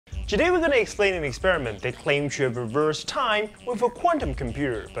Today we're going to explain an experiment that claims to have reversed time with a quantum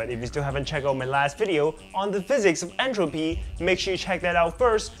computer, but if you still haven't checked out my last video on the physics of entropy, make sure you check that out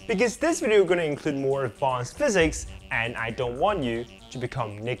first, because this video is going to include more advanced physics and I don't want you to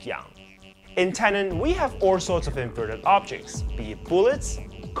become Nick Young. In Tenet, we have all sorts of inverted objects, be it bullets,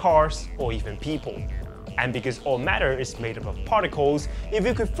 cars, or even people. And because all matter is made up of particles, if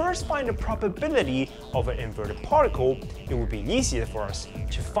you could first find the probability of an inverted particle, it would be easier for us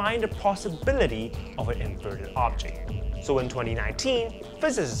to find the possibility of an inverted object. So in 2019,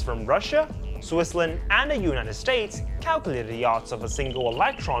 physicists from Russia, Switzerland, and the United States calculated the odds of a single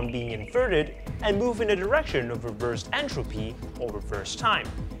electron being inverted and move in the direction of reversed entropy or reverse time.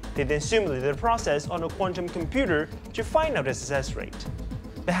 They then simulated the process on a quantum computer to find out the success rate.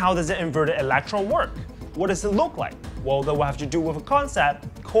 But how does an inverted electron work? What does it look like? Well, that will have to do with a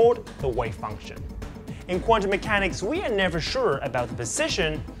concept called the wave function. In quantum mechanics, we are never sure about the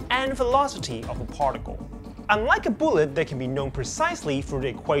position and velocity of a particle. Unlike a bullet that can be known precisely through the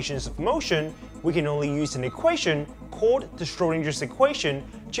equations of motion, we can only use an equation called the Schrodinger's equation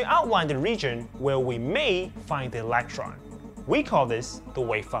to outline the region where we may find the electron. We call this the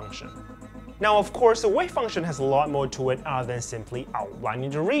wave function. Now, of course, the wave function has a lot more to it other than simply outlining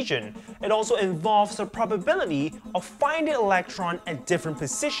the region. It also involves the probability of finding an electron at different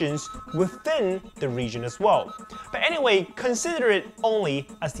positions within the region as well. But anyway, consider it only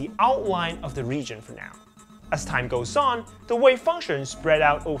as the outline of the region for now. As time goes on, the wave function spread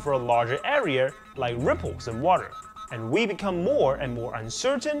out over a larger area like ripples in water, and we become more and more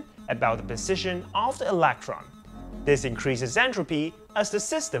uncertain about the position of the electron. This increases entropy as the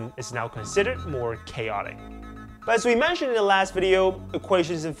system is now considered more chaotic. But as we mentioned in the last video,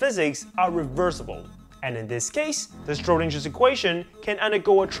 equations in physics are reversible. And in this case, the Schrodinger's equation can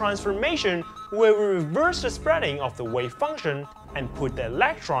undergo a transformation where we reverse the spreading of the wave function and put the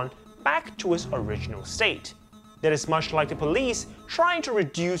electron back to its original state. That is much like the police trying to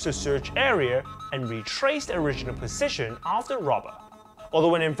reduce the search area and retrace the original position of the robber.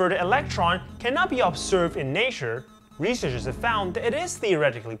 Although an inverted electron cannot be observed in nature, researchers have found that it is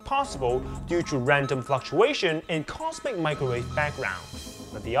theoretically possible due to random fluctuation in cosmic microwave background.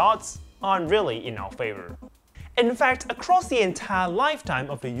 But the odds aren't really in our favor. In fact, across the entire lifetime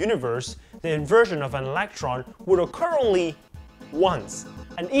of the universe, the inversion of an electron would occur only once.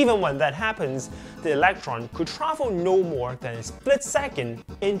 And even when that happens, the electron could travel no more than a split second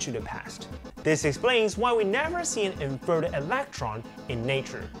into the past. This explains why we never see an inverted electron in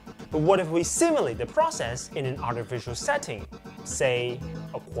nature. But what if we simulate the process in an artificial setting, say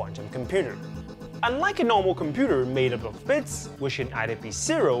a quantum computer? Unlike a normal computer made up of bits, which can either be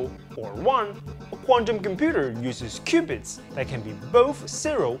 0 or 1, a quantum computer uses qubits that can be both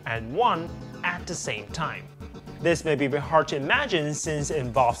 0 and 1 at the same time. This may be a bit hard to imagine since it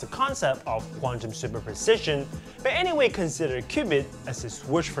involves the concept of quantum superposition, but anyway, consider a qubit as a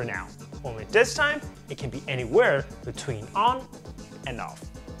switch for now. Only this time, it can be anywhere between on and off.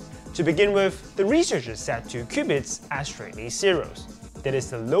 To begin with, the researchers set two qubits as straightly zeros. That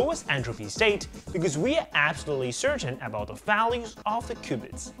is the lowest entropy state because we are absolutely certain about the values of the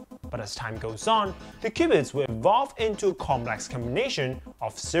qubits. But as time goes on, the qubits will evolve into a complex combination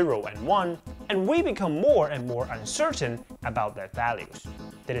of 0 and 1, and we become more and more uncertain about their values.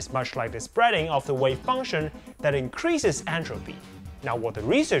 That is much like the spreading of the wave function that increases entropy. Now what the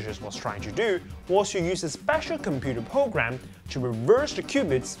researchers was trying to do was to use a special computer program to reverse the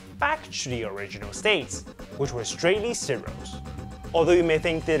qubits back to the original states, which were straightly zeros. Although you may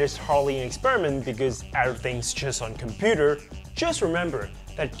think that it's hardly an experiment because everything's just on computer, just remember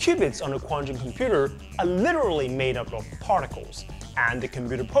that qubits on a quantum computer are literally made up of particles, and the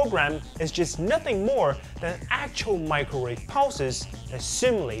computer program is just nothing more than actual microwave pulses that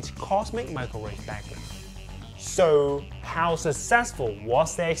simulate cosmic microwave background. So, how successful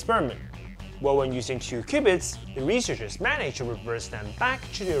was the experiment? Well, when using two qubits, the researchers managed to reverse them back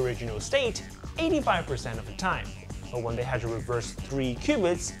to the original state 85% of the time. But when they had to reverse 3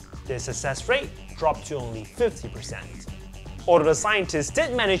 qubits, the success rate dropped to only 50%. Although the scientists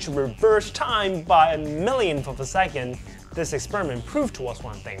did manage to reverse time by a millionth of a second, this experiment proved to us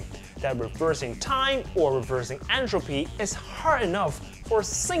one thing, that reversing time or reversing entropy is hard enough for a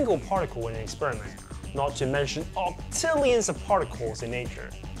single particle in an experiment, not to mention octillions of particles in nature,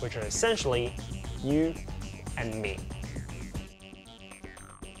 which are essentially you and me.